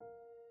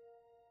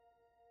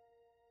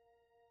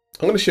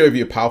I'm going to share with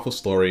you a powerful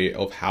story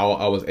of how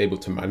I was able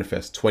to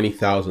manifest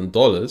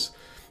 $20,000.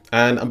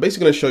 And I'm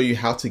basically going to show you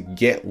how to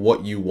get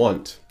what you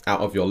want out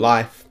of your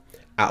life,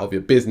 out of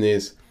your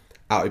business,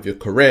 out of your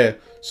career.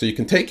 So you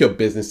can take your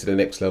business to the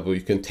next level.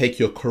 You can take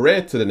your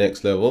career to the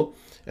next level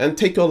and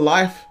take your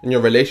life and your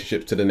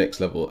relationships to the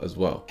next level as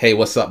well. Hey,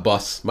 what's up,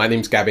 boss? My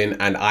name's Gavin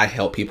and I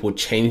help people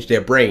change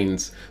their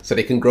brains so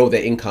they can grow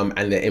their income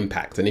and their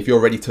impact. And if you're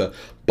ready to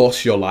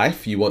boss your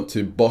life, you want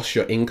to boss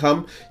your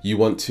income, you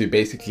want to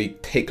basically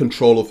take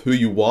control of who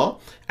you are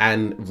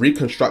and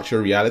reconstruct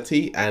your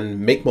reality and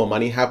make more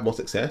money, have more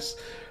success,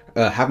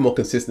 have more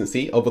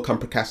consistency, overcome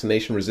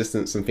procrastination,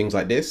 resistance, and things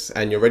like this,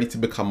 and you're ready to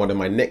become one of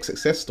my next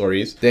success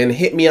stories, then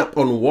hit me up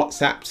on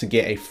WhatsApp to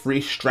get a free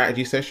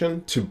strategy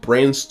session to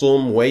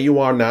brainstorm where you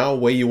are now,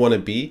 where you want to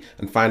be,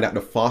 and find out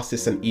the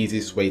fastest and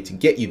easiest way to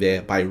get you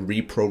there by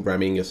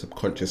reprogramming your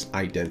subconscious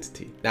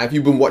identity. Now, if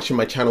you've been watching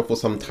my channel for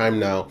some time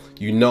now,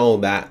 you know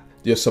that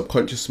your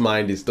subconscious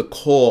mind is the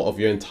core of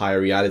your entire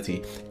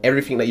reality.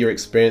 Everything that you're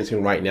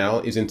experiencing right now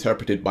is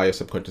interpreted by your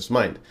subconscious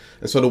mind.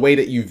 And so the way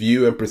that you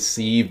view and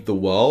perceive the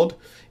world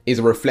is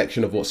a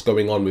reflection of what's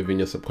going on within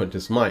your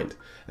subconscious mind.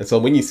 And so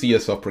when you see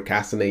yourself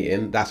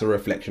procrastinating, that's a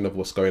reflection of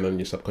what's going on in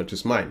your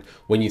subconscious mind.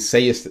 When you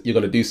say you're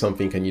going to do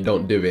something and you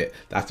don't do it,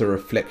 that's a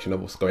reflection of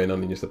what's going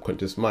on in your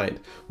subconscious mind.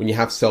 When you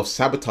have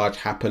self-sabotage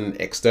happen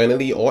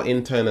externally or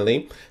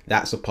internally,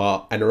 that's a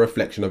part and a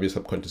reflection of your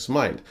subconscious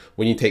mind.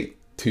 When you take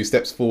 2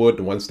 steps forward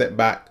and 1 step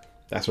back,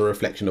 that's a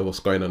reflection of what's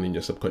going on in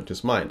your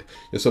subconscious mind.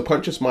 Your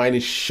subconscious mind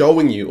is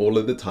showing you all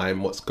of the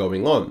time what's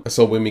going on.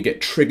 So when we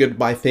get triggered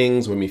by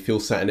things, when we feel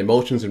certain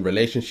emotions in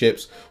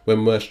relationships,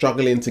 when we're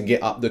struggling to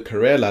get up the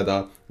career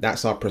ladder,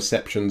 that's our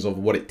perceptions of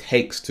what it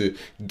takes to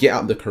get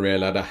up the career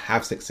ladder,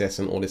 have success,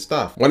 and all this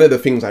stuff. One of the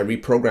things I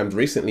reprogrammed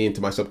recently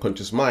into my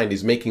subconscious mind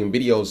is making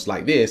videos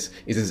like this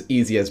is as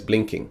easy as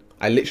blinking.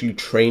 I literally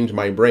trained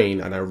my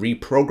brain and I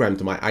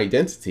reprogrammed my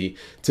identity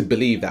to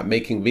believe that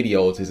making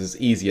videos is as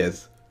easy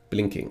as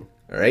blinking.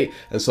 All right.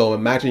 And so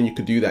imagine you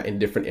could do that in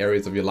different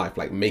areas of your life,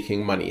 like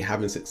making money,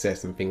 having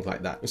success, and things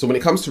like that. And so when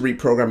it comes to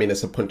reprogramming the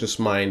subconscious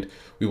mind,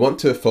 we want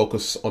to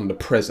focus on the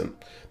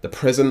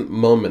present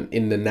moment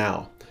in the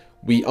now.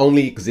 We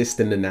only exist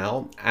in the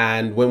now,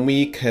 and when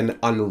we can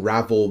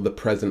unravel the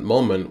present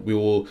moment, we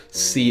will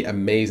see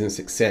amazing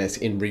success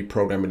in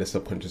reprogramming the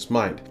subconscious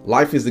mind.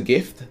 Life is a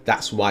gift.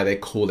 That's why they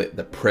call it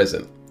the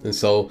present. And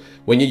so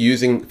when you're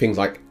using things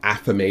like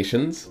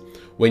affirmations,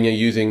 when you're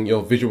using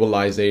your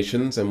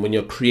visualizations, and when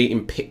you're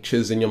creating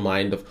pictures in your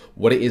mind of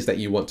what it is that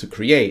you want to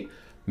create,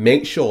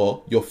 make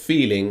sure you're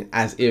feeling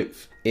as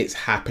if it's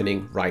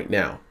happening right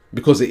now,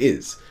 because it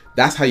is.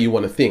 That's how you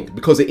want to think,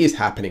 because it is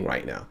happening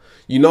right now.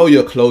 You know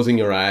you're closing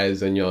your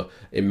eyes and you're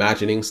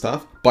imagining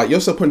stuff, but your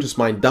subconscious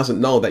mind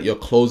doesn't know that you're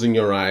closing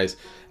your eyes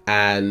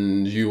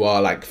and you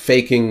are like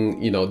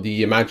faking,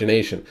 the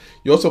imagination.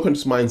 Your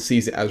subconscious mind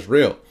sees it as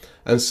real.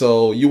 And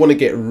so you want to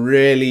get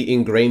really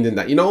ingrained in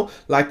that.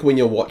 Like when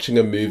you're watching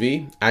a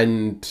movie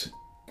and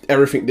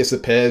everything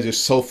disappears, you're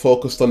so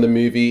focused on the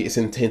movie, it's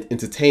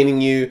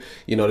entertaining you,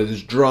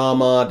 there's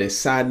drama, there's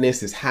sadness,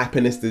 there's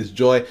happiness, there's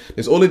joy,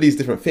 there's all of these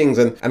different things.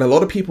 And a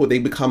lot of people, they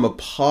become a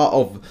part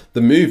of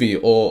the movie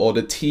or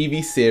the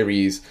TV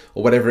series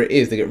or whatever it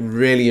is. They get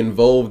really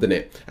involved in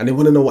it and they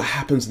want to know what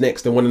happens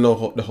next. They want to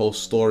know the whole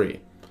story.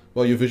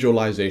 Well, your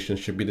visualization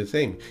should be the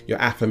same.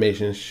 Your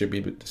affirmations should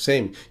be the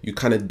same. You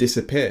kind of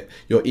disappear.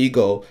 Your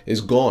ego is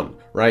gone,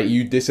 right?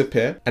 You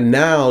disappear. And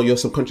now your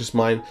subconscious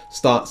mind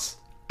starts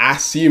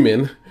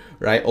assuming,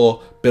 right,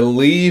 or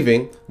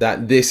believing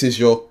that this is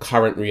your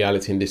current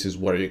reality and this is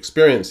what you're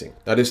experiencing.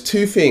 Now, there's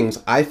 2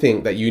 things I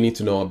think that you need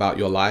to know about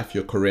your life,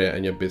 your career,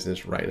 and your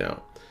business right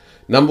now.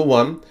 Number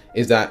 1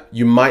 is that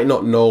you might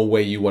not know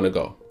where you want to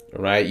go.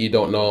 Right? You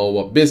don't know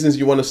what business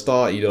you want to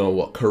start. You don't know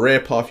what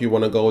career path you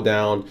want to go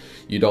down.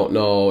 You don't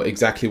know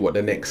exactly what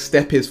the next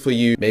step is for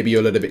you. Maybe you're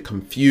a little bit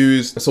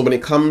confused. So when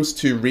it comes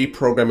to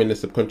reprogramming the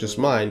subconscious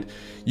mind,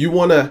 you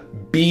want to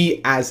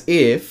be as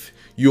if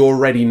you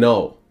already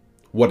know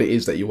what it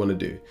is that you want to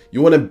do.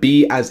 You want to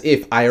be as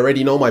if I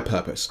already know my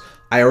purpose.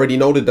 I already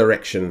know the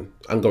direction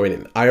I'm going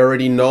in. I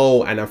already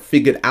know and I've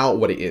figured out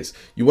what it is.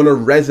 You want to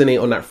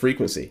resonate on that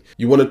frequency.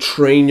 You want to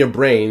train your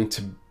brain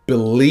to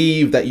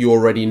believe that you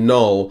already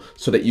know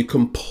so that you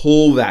can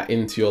pull that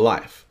into your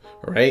life.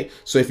 All right.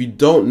 So if you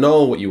don't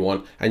know what you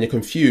want and you're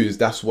confused,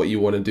 that's what you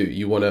want to do.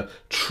 You want to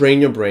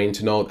train your brain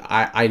to know,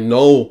 I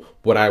know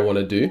what I want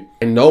to do.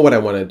 I know what I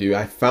want to do.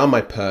 I found my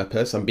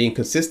purpose. I'm being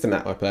consistent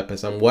at my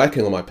purpose. I'm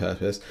working on my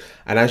purpose.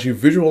 And as you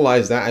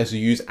visualize that, as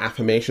you use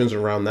affirmations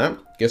around that,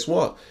 guess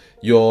what?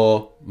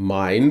 Your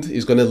mind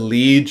is going to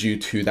lead you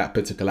to that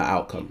particular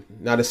outcome.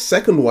 Now, the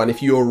second one,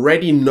 if you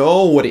already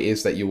know what it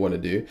is that you want to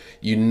do,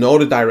 you know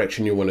the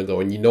direction you want to go,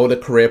 and you know the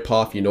career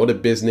path, you know the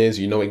business,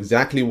 you know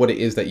exactly what it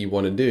is that you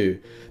want to do,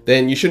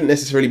 then you shouldn't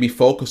necessarily be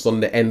focused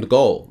on the end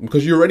goal,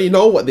 because you already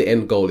know what the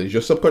end goal is.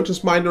 Your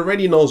subconscious mind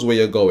already knows where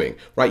you're going,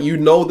 right? you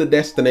know the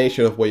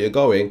destination of where you're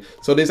going.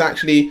 So there's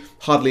actually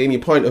hardly any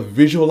point of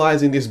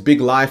visualizing this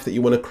big life that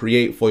you want to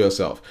create for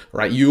yourself,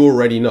 right? You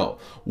already know.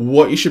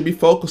 What you should be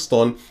focused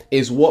on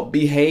is what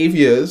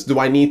behaviors do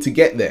I need to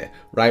get there,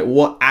 right?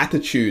 What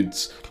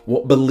attitudes,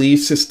 what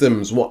belief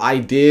systems, what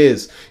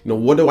ideas,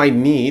 what do I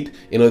need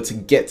in order to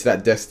get to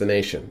that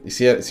destination? You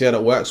see how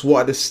that works?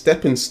 What are the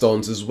stepping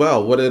stones as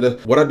well? What are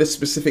the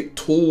specific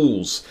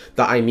tools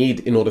that I need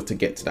in order to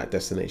get to that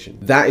destination?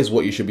 That is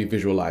what you should be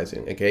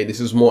visualizing, okay? This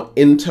is more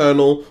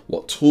internal.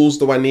 What tools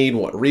do I need?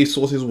 What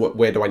resources?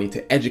 Where do I need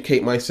to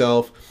educate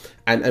myself?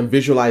 And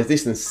visualize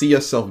this and see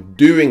yourself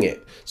doing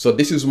it. So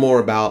this is more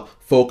about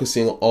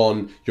focusing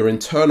on your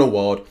internal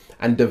world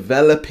and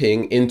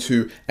developing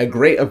into a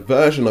greater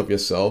version of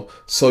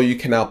yourself so you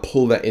can now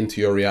pull that into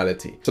your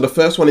reality. So the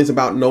first one is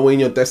about knowing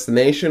your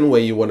destination,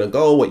 where you want to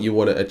go, what you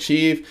want to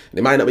achieve. And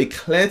it might not be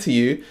clear to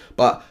you,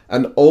 but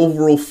an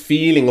overall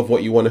feeling of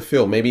what you want to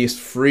feel. Maybe it's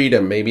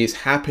freedom, maybe it's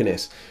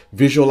happiness.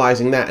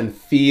 Visualizing that and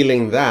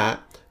feeling that,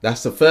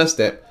 that's the first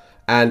step.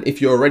 And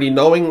if you're already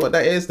knowing what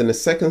that is, then the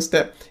second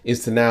step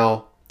is to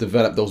now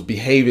develop those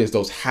behaviors,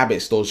 those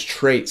habits, those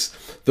traits,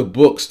 the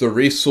books, the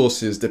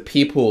resources, the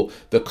people,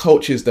 the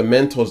coaches, the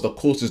mentors, the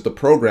courses, the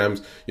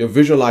programs. You're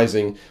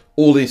visualizing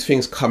all these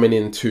things coming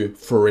into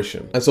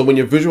fruition. And so when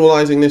you're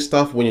visualizing this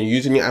stuff, when you're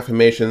using your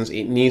affirmations,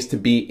 it needs to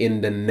be in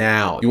the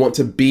now. You want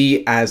to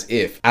be as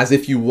if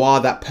you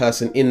are that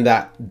person in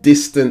that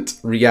distant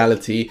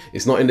reality.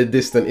 It's not in the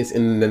distant, it's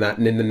in the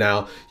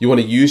now. You want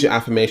to use your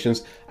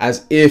affirmations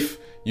as if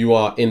you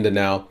are in the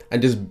now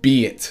and just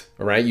be it.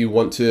 All right. You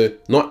want to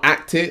not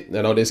act it.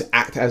 No, there's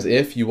act as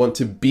if. You want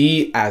to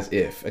be as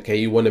if. Okay.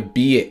 You want to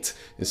be it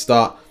and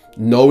start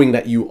knowing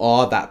that you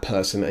are that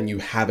person and you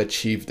have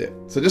achieved it.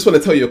 So I just want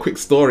to tell you a quick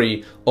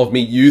story of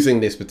me using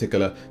this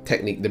particular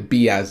technique, the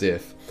be as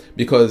if,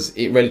 because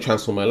it really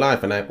transformed my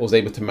life and I was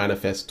able to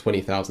manifest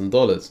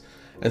 $20,000.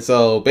 And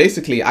so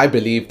basically I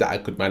believed that I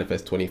could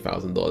manifest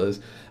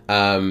 $20,000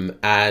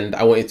 and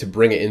I wanted to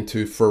bring it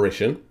into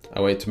fruition.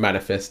 I wanted to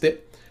manifest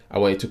it. I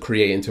wanted to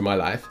create into my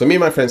life. So me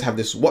and my friends have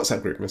this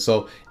WhatsApp group. And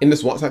so in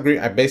this WhatsApp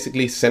group, I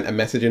basically sent a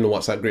message in the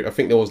WhatsApp group. I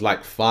think there was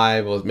like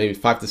 5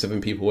 to 7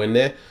 people in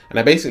there. And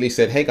I basically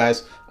said, hey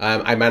guys,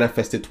 I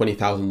manifested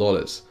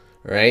 $20,000,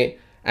 right?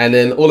 And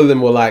then all of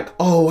them were like,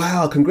 oh,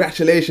 wow,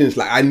 congratulations.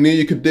 Like, I knew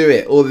you could do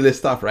it. All of this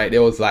stuff, right? They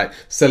was like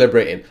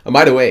celebrating. And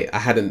by the way, I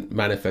hadn't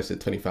manifested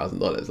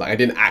 $20,000. Like, I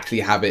didn't actually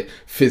have it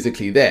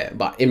physically there.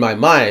 But in my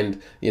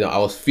mind, I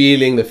was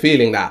feeling the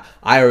feeling that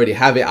I already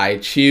have it. I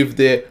achieved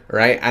it,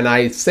 right? And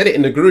I said it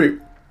in the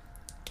group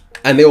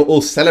and they were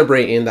all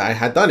celebrating that I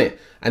had done it.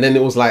 And then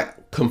it was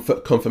like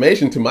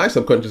confirmation to my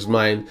subconscious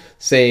mind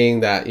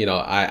saying that,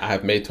 I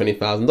have made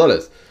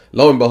 $20,000.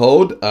 Lo and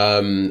behold,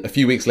 a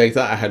few weeks later,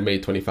 I had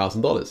made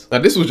 $20,000. Now,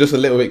 this was just a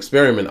little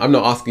experiment. I'm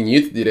not asking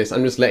you to do this.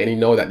 I'm just letting you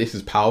know that this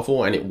is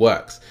powerful and it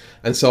works.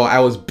 And so I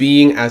was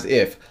being as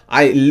if.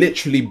 I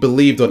literally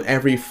believed on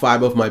every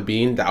fiber of my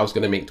being that I was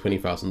going to make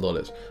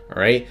 $20,000. All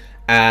right.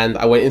 And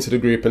I went into the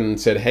group and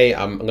said, hey,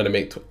 I'm going to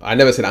make, I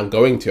never said I'm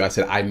going to, I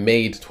said I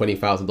made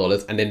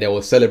 $20,000. And then they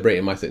were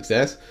celebrating my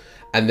success.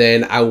 And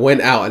then I went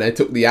out and I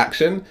took the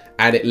action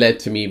and it led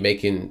to me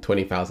making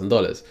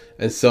 $20,000.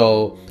 And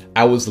so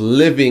I was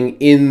living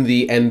in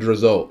the end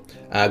result.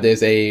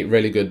 There's a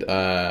really good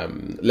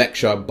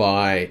lecture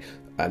by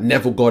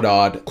Neville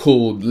Goddard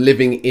called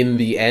Living in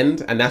the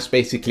End. And that's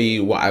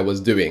basically what I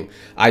was doing.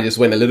 I just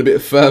went a little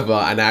bit further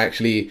and I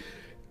actually,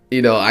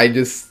 I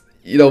just,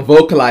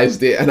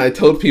 vocalized it. And I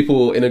told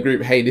people in a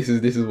group, hey, this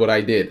is what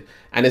I did.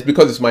 And it's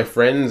because it's my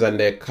friends and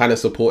they're kind of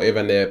supportive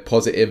and they're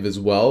positive as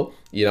well.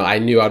 I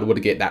knew I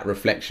would get that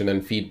reflection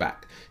and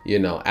feedback,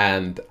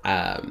 and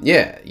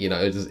it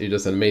was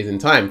just an amazing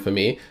time for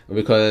me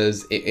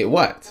because it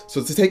worked.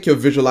 So to take your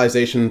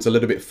visualizations a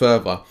little bit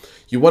further,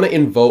 you want to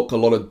invoke a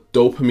lot of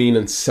dopamine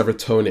and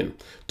serotonin.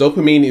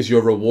 Dopamine is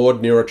your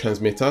reward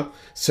neurotransmitter.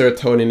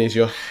 Serotonin is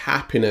your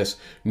happiness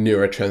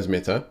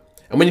neurotransmitter.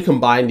 And when you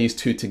combine these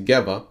two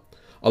together,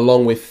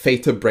 along with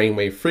theta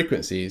brainwave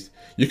frequencies,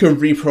 you can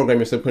reprogram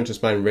your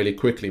subconscious mind really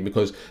quickly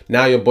because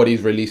now your body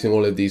is releasing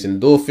all of these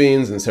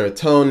endorphins and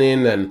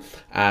serotonin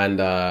and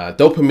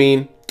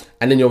dopamine,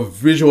 and then you're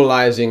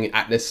visualizing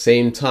at the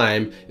same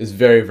time is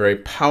very, very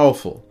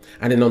powerful.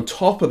 And then on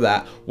top of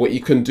that, what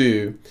you can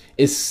do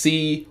is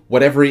see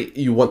whatever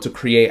you want to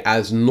create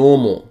as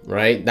normal,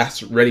 right?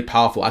 That's really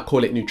powerful. I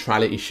call it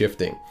neutrality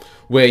shifting,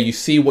 where you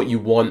see what you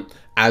want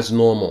as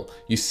normal.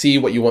 You see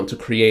what you want to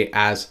create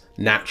as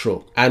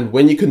natural. And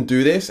when you can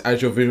do this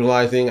as you're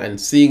visualizing and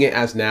seeing it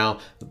as now,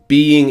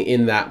 being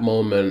in that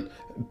moment,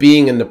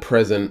 being in the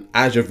present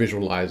as you're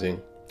visualizing,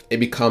 it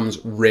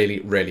becomes really,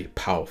 really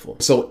powerful.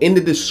 So in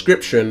the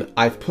description,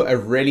 I've put a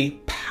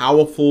really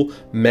powerful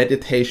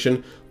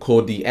meditation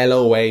called the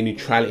LOA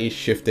Neutrality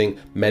Shifting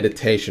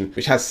Meditation,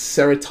 which has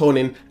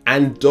serotonin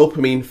and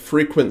dopamine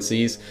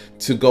frequencies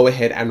to go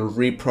ahead and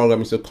reprogram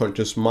your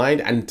subconscious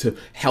mind and to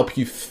help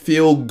you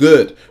feel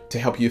good, to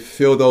help you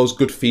feel those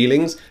good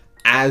feelings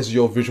as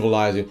you're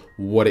visualizing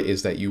what it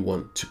is that you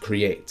want to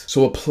create.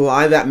 So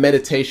apply that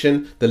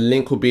meditation. The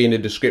link will be in the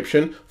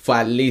description for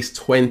at least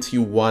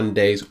 21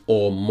 days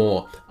or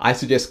more. I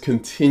suggest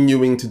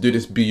continuing to do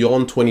this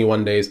beyond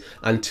 21 days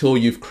until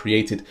you've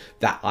created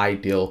that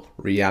ideal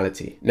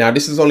reality. Now,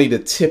 this is only the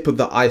tip of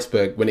the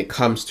iceberg when it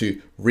comes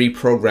to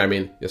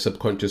reprogramming your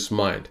subconscious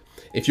mind.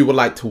 If you would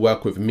like to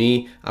work with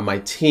me and my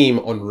team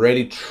on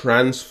really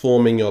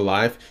transforming your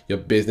life, your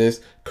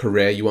business,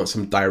 career, you want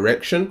some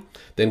direction,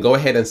 then go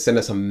ahead and send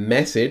us a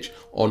message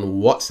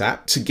on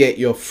WhatsApp to get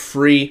your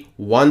free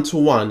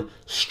one-to-one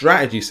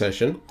strategy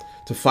session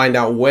to find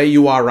out where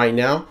you are right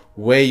now,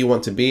 where you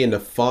want to be, and the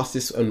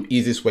fastest and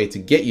easiest way to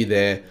get you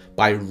there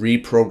by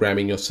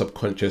reprogramming your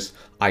subconscious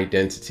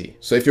identity.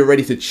 So if you're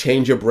ready to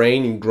change your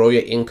brain and grow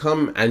your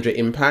income and your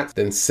impact,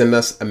 then send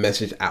us a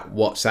message at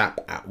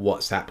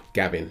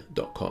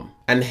whatsapp@whatsappgavin.com.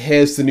 And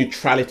here's the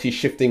neutrality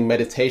shifting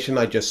meditation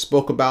I just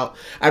spoke about.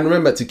 And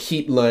remember to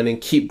keep learning,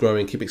 keep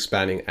growing, keep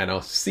expanding, and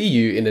I'll see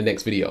you in the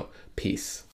next video. Peace.